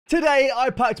Today, I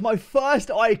packed my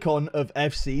first icon of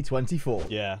FC24.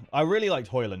 Yeah, I really liked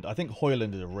Højlund. I think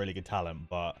Højlund is a really good talent,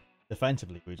 but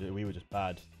defensively, we were just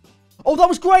bad. Oh, that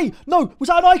was great! No, was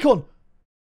that an icon?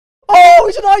 Oh,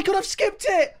 it's an icon! I've skipped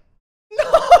it! No,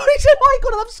 it's an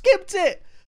icon and I've skipped it!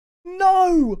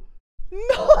 No!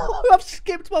 No, I've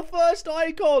skipped my first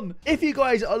icon. If you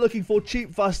guys are looking for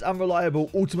cheap, fast, and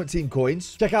reliable Ultimate Team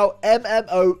coins, check out MMOEXP.com.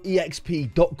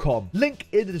 Link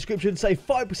in the description. Save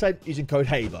 5% using code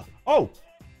HAVER. Oh.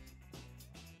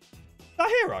 That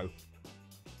hero?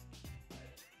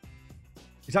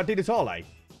 Is that Di Natale?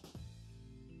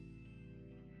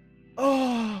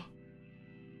 Oh.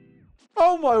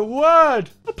 Oh my word.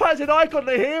 I packed an icon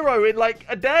the hero in like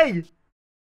a day.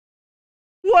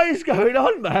 What is going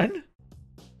on, man?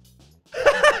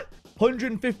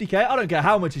 150k. I don't care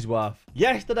how much he's worth.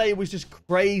 Yesterday was just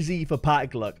crazy for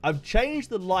pack luck. I've changed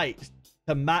the lights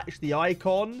to match the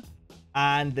icon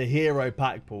and the hero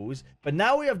pack pools, but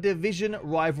now we have division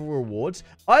rival rewards.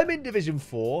 I'm in division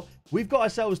 4. We've got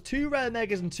ourselves 2 rare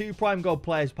megas and 2 prime gold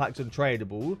players packs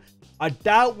untradeable. I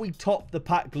doubt we top the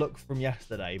pack luck from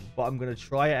yesterday, but I'm going to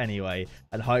try it anyway,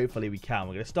 and hopefully we can.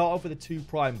 We're going to start off with the 2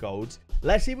 prime golds.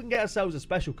 Let's see if we can get ourselves a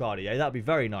special card here. That'd be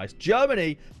very nice.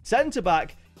 Germany,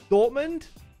 centre-back, Dortmund,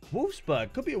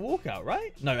 Wolfsburg. Could be a walkout,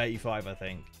 right? No, 85, I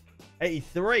think.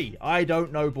 83. I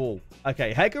don't know ball.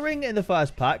 Okay, Hegering in the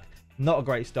first pack. Not a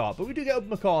great start, but we do get up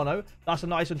Meccano. That's a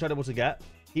nice untradeable to get.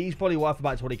 He's probably worth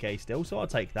about 20k still, so I'll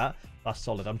take that. That's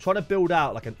solid. I'm trying to build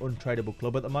out like an untradeable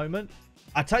club at the moment.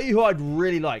 I tell you who I'd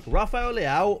really like. Rafael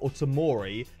Leao or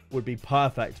Tomori would be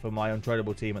perfect for my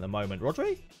untradeable team at the moment.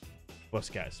 Rodri?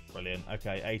 Busquets. Brilliant.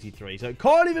 Okay, 83. So it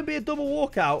can't even be a double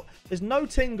walkout. There's no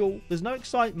tingle. There's no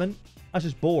excitement. That's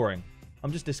just boring.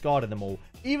 I'm just discarding them all.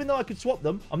 Even though I could swap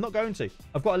them, I'm not going to.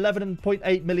 I've got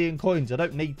 11.8 million coins. I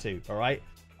don't need to, all right?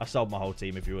 I sold my whole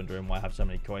team if you're wondering why I have so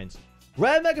many coins.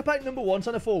 Rare Mega Pack number 1,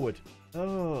 centre forward.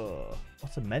 Oh,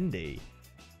 Otamendi.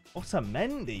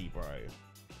 Otamendi, bro.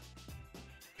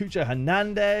 Cucho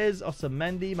Hernandez,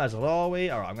 Otamendi,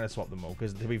 Mazraoui. All right, I'm going to swap them all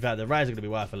because, to be fair, the rares are going to be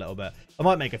worth a little bit. I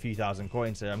might make a few thousand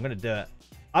coins here. I'm going to do it.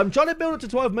 I'm trying to build up to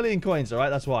 12 million coins, all right?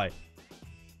 That's why.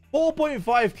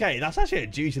 4.5k. That's actually a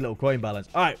juicy little coin balance.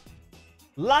 All right.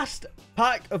 Last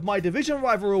pack of my division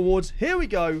rival rewards. Here we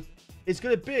go. It's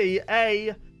going to be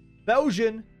a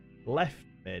Belgian left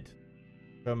mid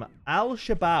from Al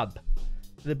Shabab.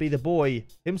 It's going to be the boy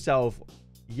himself,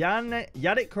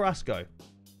 Yannick Carrasco.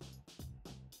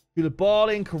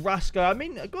 Koulibaly and Carrasco. I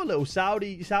mean, I've got a little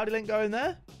Saudi link going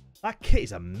there. That kit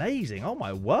is amazing. Oh,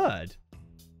 my word.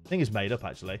 I think it's made up,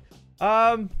 actually.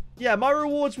 Yeah, my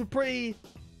rewards were pretty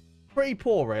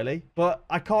poor, really. But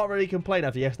I can't really complain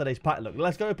after yesterday's pack. Look,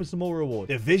 let's go open some more rewards.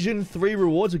 Division 3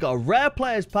 rewards. We've got a rare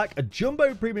players pack, a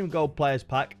jumbo premium gold players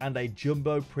pack, and a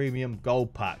jumbo premium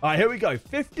gold pack. All right, here we go.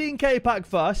 15k pack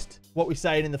first. What we're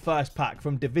saying in the first pack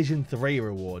from Division 3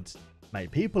 rewards. Mate,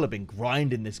 people have been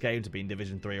grinding this game to be in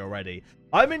Division 3 already.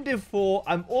 I'm in Div 4.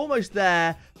 I'm almost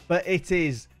there, but it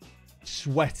is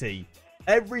sweaty.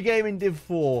 Every game in Div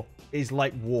 4 is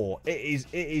like war. It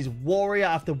is warrior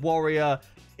after warrior.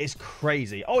 It's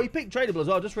crazy. Oh, he picked tradable as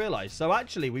well. I just realized. So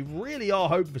actually, we really are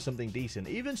hoping for something decent.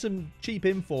 Even some cheap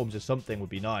informs or something would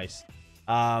be nice.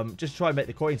 Just try and make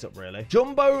the coins up, really.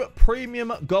 Jumbo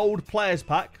Premium Gold Players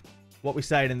Pack. What we're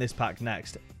saying in this pack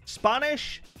next.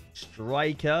 Spanish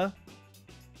Striker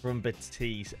from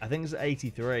Betis. I think it's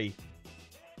 83.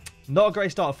 Not a great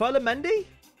start. Ferland Mendy?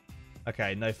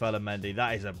 Okay, no Ferland Mendy.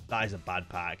 That is a bad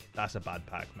pack. That's a bad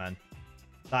pack, man.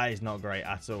 That is not great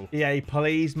at all. EA,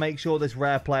 please make sure this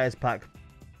rare players pack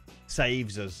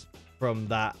saves us from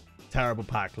that terrible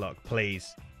pack luck,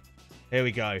 please. Here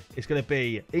we go. It's going to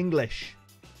be English.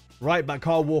 Right back,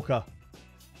 Carl Walker.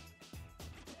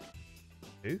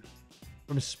 Who?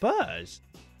 From Spurs?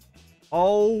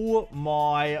 Oh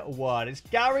my word. It's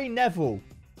Gary Neville.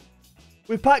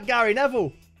 We've packed Gary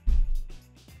Neville.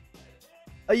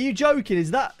 Are you joking? Is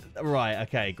that... Right,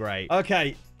 okay, great.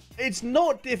 Okay, it's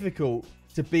not difficult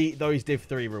to beat those Div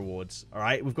 3 rewards. All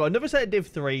right, we've got another set of Div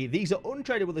 3. These are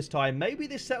untradeable this time. Maybe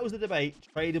this settles the debate,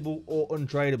 tradable or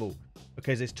untradeable,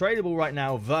 because it's tradable right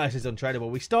now versus untradeable.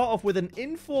 We start off with an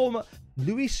inform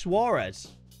Luis Suarez.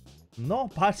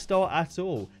 Not a bad start at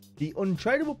all. The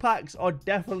untradeable packs are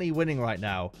definitely winning right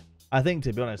now. I think,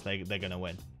 to be honest, they're going to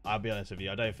win. I'll be honest with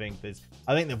you. I don't think there's...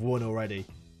 I think they've won already.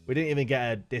 We didn't even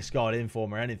get a discard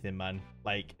inform or anything, man.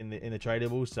 Like, in the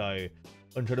tradables, so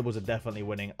untradables are definitely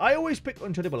winning. I always pick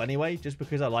untradable anyway, just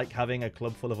because I like having a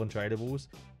club full of untradables.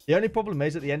 The only problem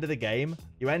is, at the end of the game,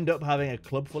 you end up having a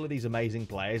club full of these amazing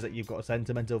players that you've got a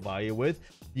sentimental value with.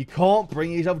 You can't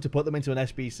bring yourself to put them into an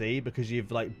SBC because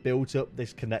you've, like, built up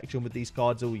this connection with these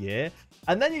cards all year.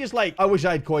 And then you're just like, I wish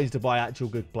I had coins to buy actual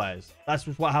good players. That's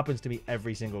just what happens to me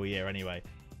every single year anyway.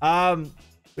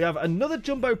 We have another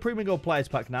Jumbo Premium Gold Players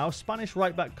Pack now. Spanish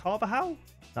right back Carvajal?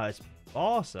 No, it's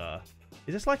Barca.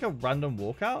 Is this like a random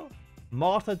walkout?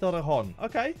 Marta Torrejon.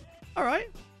 Okay. All right.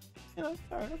 You know,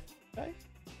 fair enough. Okay.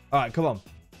 All right, come on.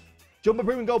 Jumbo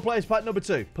Premium Gold Players Pack number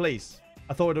 2, please.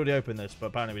 I thought we'd already opened this, but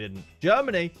apparently we didn't.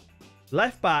 Germany.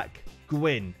 Left back,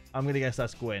 Gwyn. I'm going to guess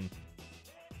that's Gwyn.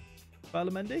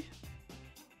 Ballamendi?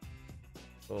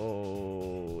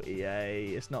 Oh,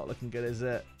 EA. It's not looking good, is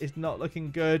it? It's not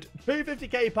looking good.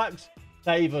 250k packs.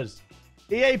 Save us.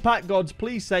 EA pack gods,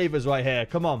 please save us right here.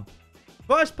 Come on.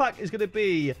 First pack is going to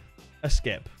be a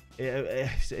skip.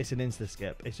 It's an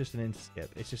insta-skip. It's just an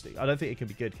insta-skip. It's just... I don't think it can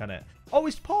be good, can it? Oh,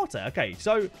 it's Partey. Okay,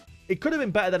 so it could have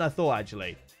been better than I thought,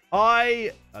 actually.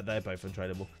 They're both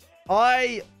untradeable.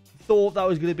 I thought that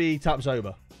was going to be Taps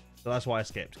over. So that's why I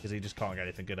skipped, because he just can't get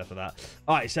anything good after that.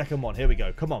 All right, second one. Here we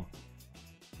go. Come on.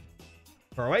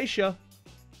 Croatia.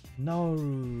 No,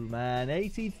 man.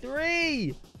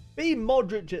 83. Be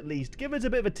Modric at least. Give us a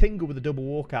bit of a tingle with a double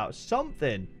walkout.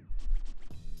 Something.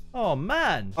 Oh,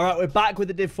 man. All right, we're back with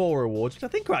the Div 4 rewards, which I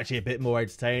think are actually a bit more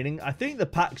entertaining. I think the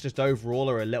packs just overall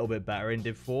are a little bit better in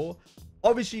Div 4.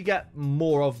 Obviously, you get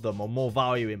more of them or more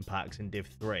value in packs in Div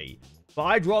 3. But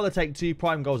I'd rather take 2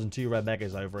 Prime Golds and 2 Rare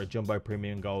Megas over a Jumbo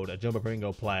Premium Gold, a Jumbo Premium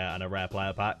Gold player, and a Rare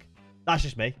Player pack. That's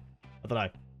just me. I don't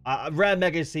know. Rare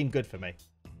Megas seem good for me.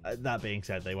 That being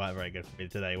said, they weren't very good for me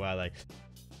today, were they?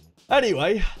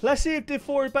 Anyway, let's see if Div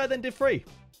 4 is better than Div 3.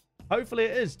 Hopefully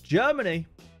it is. Germany.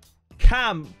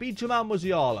 Cam. Be Jamal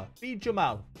Musiala. Be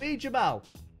Jamal. Be Jamal.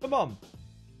 Come on.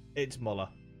 It's Muller.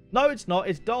 No, it's not.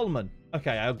 It's Dolman.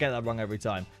 Okay, I'll get that wrong every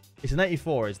time. It's an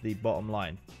 84 is the bottom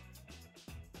line.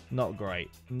 Not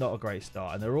great. Not a great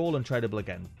start. And they're all untradeable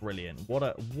again. Brilliant.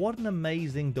 What an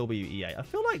amazing WEA. I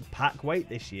feel like pack weight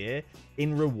this year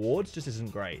in rewards just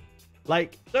isn't great.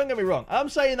 Like, don't get me wrong. I'm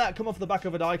saying that come off the back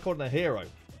of an icon and a hero.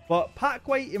 But pack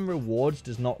weight in rewards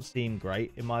does not seem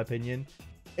great, in my opinion.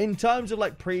 In terms of,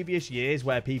 like, previous years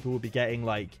where people would be getting,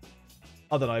 like,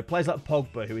 I don't know, players like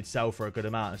Pogba who would sell for a good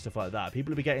amount and stuff like that.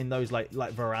 People would be getting those, like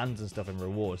Varans and stuff in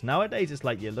rewards. Nowadays, it's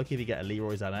like, you're lucky if you get a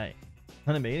Leroy Sané. You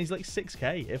know what I mean? He's like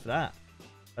 6k, if that.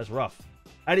 That's rough.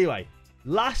 Anyway,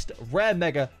 last Rare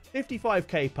Mega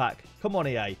 55k pack. Come on,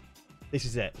 EA. This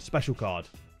is it. Special card.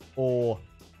 Or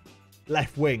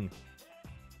left wing.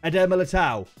 Eder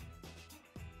Militao.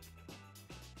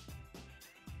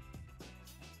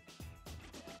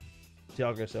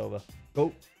 Thiago Silva.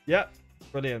 Cool. Yep.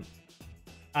 Brilliant.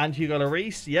 And Hugo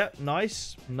Lloris. Yep.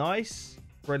 Nice. Nice.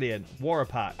 Brilliant. War a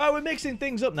pack. All right, we're mixing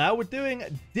things up now. We're doing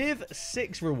Div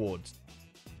 6 rewards.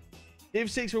 Div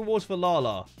 6 rewards for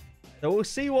Lala. So we'll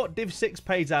see what Div 6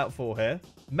 pays out for here.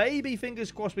 Maybe,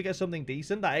 fingers crossed, we get something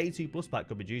decent. That 82 plus pack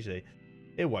could be juicy.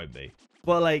 It won't be.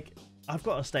 But, like, I've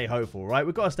got to stay hopeful, right?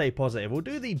 We've got to stay positive. We'll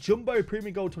do the Jumbo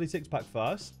Premium Gold 26 pack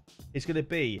first. It's going to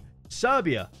be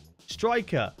Serbia,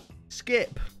 Striker,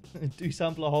 Skip,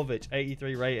 Dusan Vlahovic,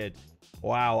 83 rated.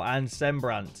 Wow, and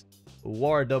Sembrant.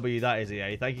 What a W that is,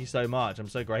 EA. Thank you so much. I'm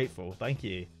so grateful. Thank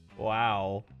you.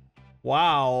 Wow.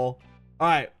 Wow. All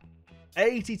right.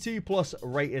 82 plus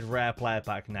rated rare player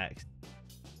pack next.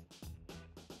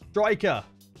 Striker.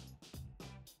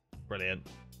 Brilliant.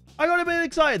 I got a bit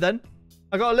excited then.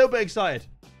 I got a little bit excited.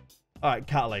 All right,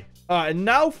 Catley. All right, and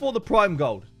now for the Prime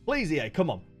Gold. Please, EA, come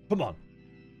on. Come on.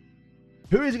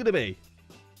 Who is it going to be?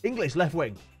 English, left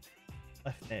wing.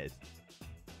 Left mid.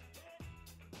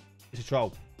 It's a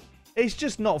troll. It's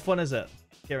just not fun, is it?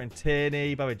 Kieran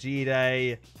Tierney,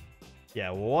 Babajide.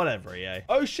 Yeah, whatever, EA.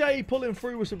 O'Shea pulling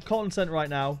through with some content right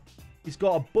now. He's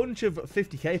got a bunch of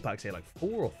 50k packs here, like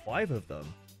 4 or 5 of them.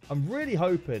 I'm really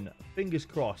hoping, fingers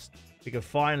crossed, we can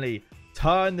finally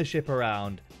turn the ship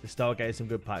around to start getting some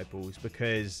good pack pulls,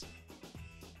 because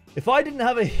if I didn't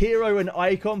have a hero and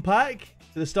icon pack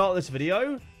to the start of this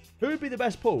video, who would be the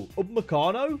best pull?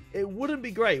 Upamecano? It wouldn't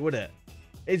be great, would it?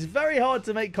 It's very hard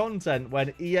to make content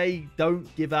when EA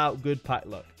don't give out good pack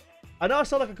luck. I know I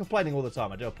sound like I'm complaining all the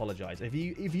time. I do apologize. If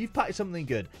you've packed something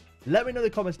good, let me know in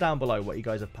the comments down below what you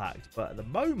guys have packed. But at the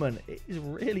moment, it is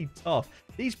really tough.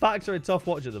 These packs are a tough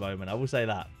watch at the moment. I will say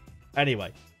that.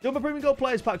 Anyway, Jumbo Premium Gold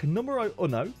Players Pack numero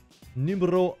uno.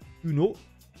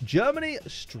 Germany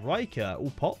Striker.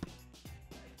 All pop.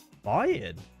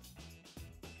 Bayern.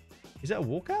 Is that a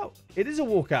walkout? It is a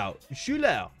walkout.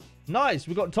 Schuler. Nice.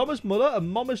 We've got Thomas Muller and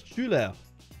Momus Schuler.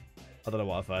 I don't know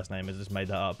what her first name is. Just made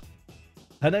that up.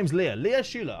 Her name's Leah. Leah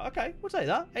Schuler. Okay, we'll take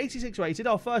that. 86 rated.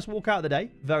 Our first walkout of the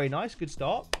day. Very nice. Good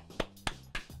start.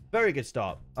 Very good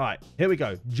start. All right, here we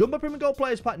go. Jumbo Premium Gold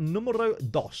Players Pack numero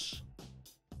dos.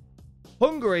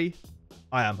 Hungry.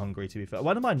 I am hungry, to be fair.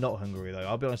 When am I not hungry, though?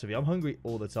 I'll be honest with you. I'm hungry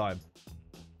all the time.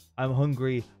 I'm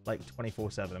hungry like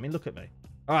 24/7. I mean, look at me.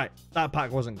 All right, that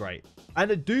pack wasn't great.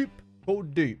 And a dupe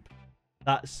called Dupe.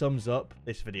 That sums up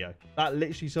this video. That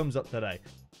literally sums up today.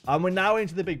 And we're now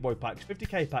into the big boy packs.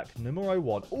 50k pack numero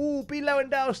 1. Ooh, B.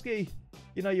 Lewandowski.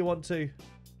 You know you want to.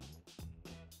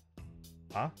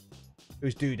 Huh? It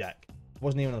was Dudek.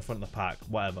 Wasn't even on the front of the pack.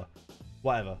 Whatever.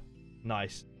 Whatever.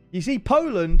 Nice. You see,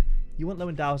 Poland, you want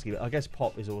Lewandowski, but I guess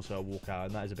Pop is also a walkout,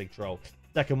 and that is a big troll.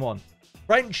 Second one.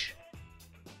 French.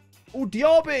 Oh,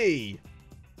 Diaby.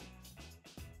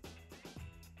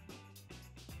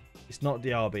 It's not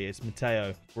Diaby. It's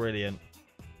Matteo. Brilliant.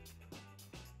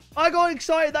 I got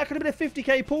excited. That could have been a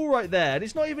 50k pull right there. And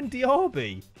it's not even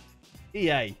Diaby.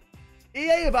 EA.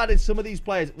 EA have added some of these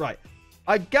players. Right.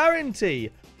 I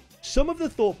guarantee some of the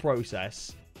thought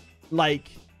process, like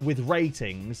with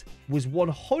ratings, was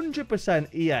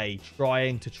 100% EA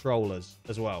trying to troll us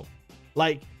as well.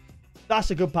 Like,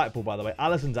 that's a good pack pull, by the way.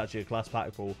 Allison's actually a class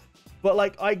pack pull. But,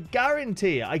 like, I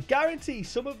guarantee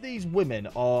some of these women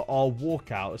are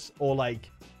walkouts or, like,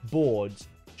 boards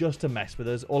just to mess with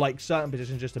us, or, like, certain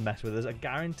positions just to mess with us. I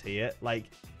guarantee it. Like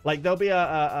there'll be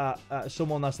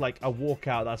someone that's, like, a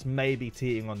walkout that's maybe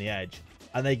teetering on the edge,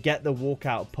 and they get the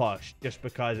walkout push just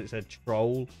because it's a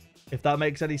troll, if that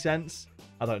makes any sense.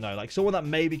 I don't know. Like, someone that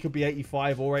maybe could be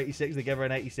 85 or 86, they give her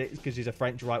an 86 because she's a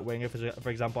French right winger, for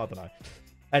example. I don't know.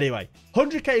 Anyway,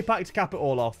 100k pack to cap it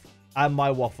all off. And my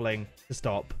waffling to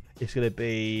stop. It's going to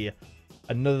be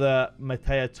another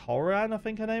Matea Torrejan, I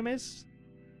think her name is.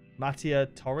 Matea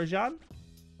Torrejan?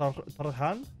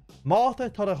 Torrejan? Martha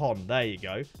Torrejon. There you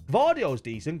go. Gvardiol's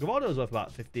decent. Gvardiol's worth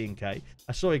about 15k.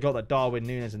 I saw he got that Darwin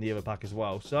Núñez in the other pack as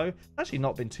well. So, actually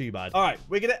not been too bad. All right,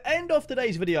 we're going to end off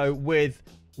today's video with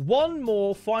one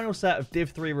more final set of Div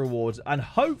 3 rewards. And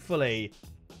hopefully,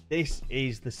 this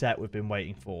is the set we've been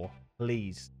waiting for.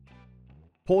 Please.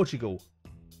 Portugal.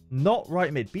 Not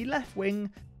right mid. Be left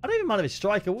wing. I don't even mind if it's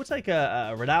striker. We'll take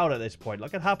a Ronaldo at this point.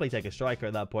 Like, I'd happily take a striker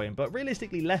at that point. But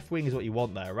realistically, left wing is what you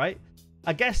want there, right?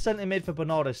 I guess centre mid for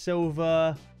Bernardo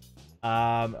Silva.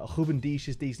 Ruben Dias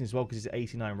is decent as well because he's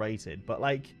 89 rated. But,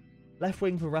 like, left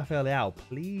wing for Rafael Leao,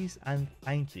 please and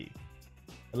thank you.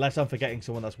 Unless I'm forgetting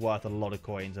someone that's worth a lot of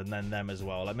coins, and then them as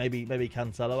well. Like, maybe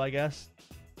Cancelo, I guess.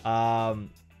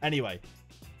 Anyway.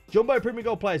 Jumbo Premier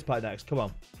Gold Players Pack next. Come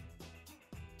on.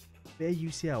 Their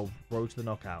UCL road to the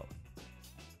knockout.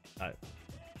 No.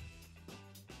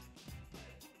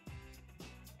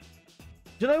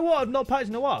 Do you know what? I've not packed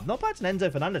in a while. I've not packed an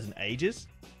Enzo Fernandez in ages.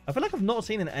 I feel like I've not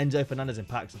seen an Enzo Fernandez in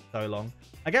packs in so long.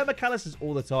 I get McAllister's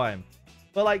all the time.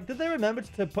 But, like, did they remember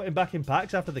to put him back in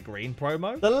packs after the green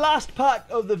promo? The last pack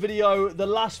of the video, the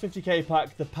last 50k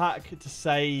pack, the pack to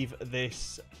save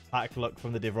this pack luck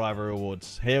from the Div Rivals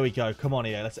rewards. Here we go. Come on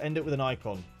here. Let's end it with an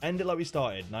icon. End it like we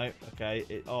started. No?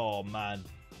 Okay. Oh, man.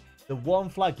 The one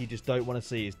flag you just don't want to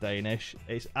see is Danish.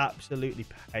 It's absolutely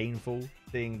painful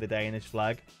seeing the Danish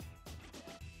flag.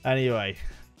 Anyway.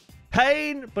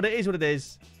 Pain, but it is what it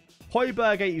is.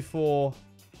 Højbjerg 84.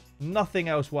 Nothing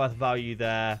else worth value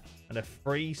there. And a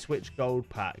free Switch Gold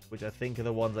pack, which I think are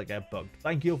the ones that get bugged.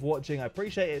 Thank you all for watching. I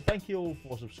appreciate it. Thank you all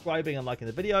for subscribing and liking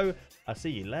the video. I'll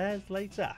see you later.